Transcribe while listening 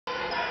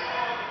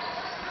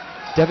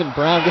Devin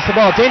Brown gets the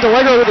ball. Dane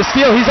DeLegro with a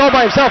steal. He's all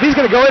by himself. He's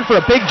going to go in for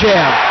a big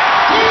jam.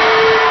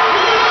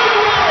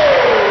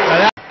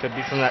 Could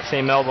be from that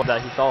same elbow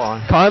that he fell on.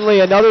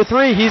 Conley, another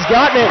three. He's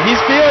gotten it. He's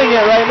feeling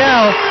it right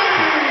now.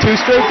 2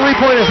 straight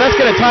three-pointers. That's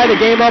going to tie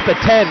the game up at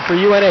 10 for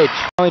UNH.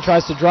 Conley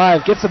tries to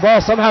drive. Gets the ball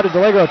somehow to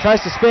DeLegro.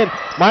 Tries to spin.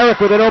 Myrick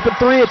with an open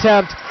three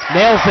attempt.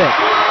 Nails it.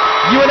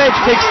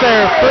 UNH takes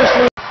their first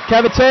lead.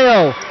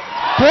 Cavateo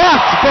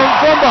blocked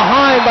from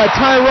behind by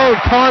Tyrone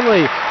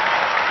Conley.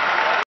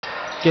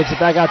 Gets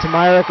it back out to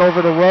Myrick over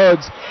to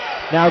Rhodes.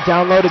 Now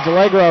down low to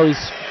DeLegro. He's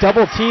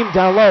double teamed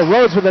down low.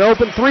 Rhodes with an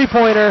open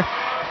three-pointer.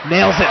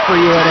 Nails it for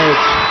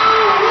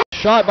UNH.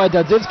 Shot by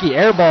Dudzinski,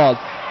 airballed.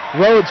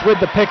 Rhodes with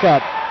the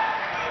pickup.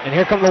 And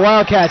here come the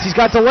Wildcats. He's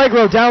got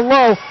DeLegro down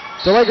low.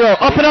 DeLegro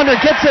up and under,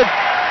 gets it.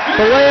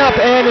 The layup,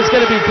 and it's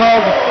going to be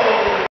called.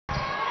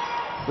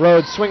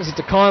 Rhodes swings it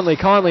to Conley.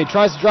 Conley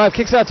tries to drive,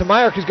 kicks it out to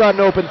Myrick, who's got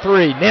an open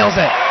three. Nails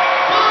it.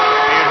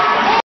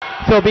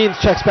 Phil Beans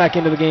checks back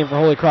into the game for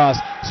Holy Cross.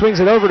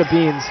 Swings it over to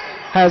Beans.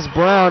 Has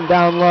Brown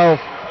down low.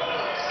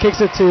 Kicks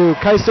it to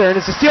Keister, and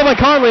it's a steal by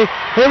Conley.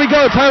 Here we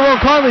go.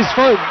 Tyrone Conley's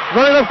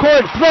running up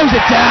court, throws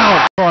it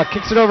down.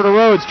 Kicks it over to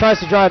Rhodes,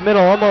 tries to drive middle,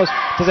 almost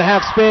does a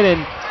half spin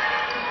and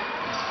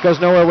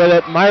goes nowhere with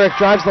it. Myrick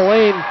drives the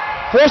lane,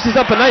 forces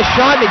up a nice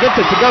shot, and he gets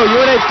it to go.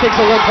 UNH takes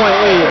a 1-point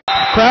lead.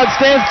 Crowd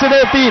stands to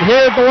their feet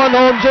here at the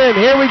Lundholm Gym.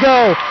 Here we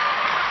go.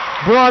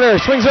 Bronner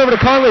swings over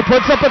to Conley,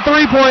 puts up a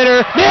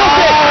three-pointer. Nails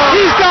it!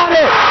 He's got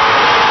it!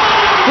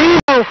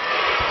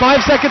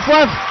 5 seconds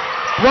left.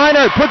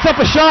 Reinhardt puts up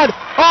a shot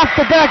off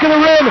the back of the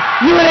rim.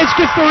 UNH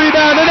gets the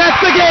rebound, and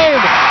that's the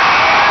game.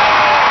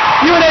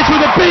 UNH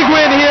with a big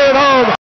win here at home.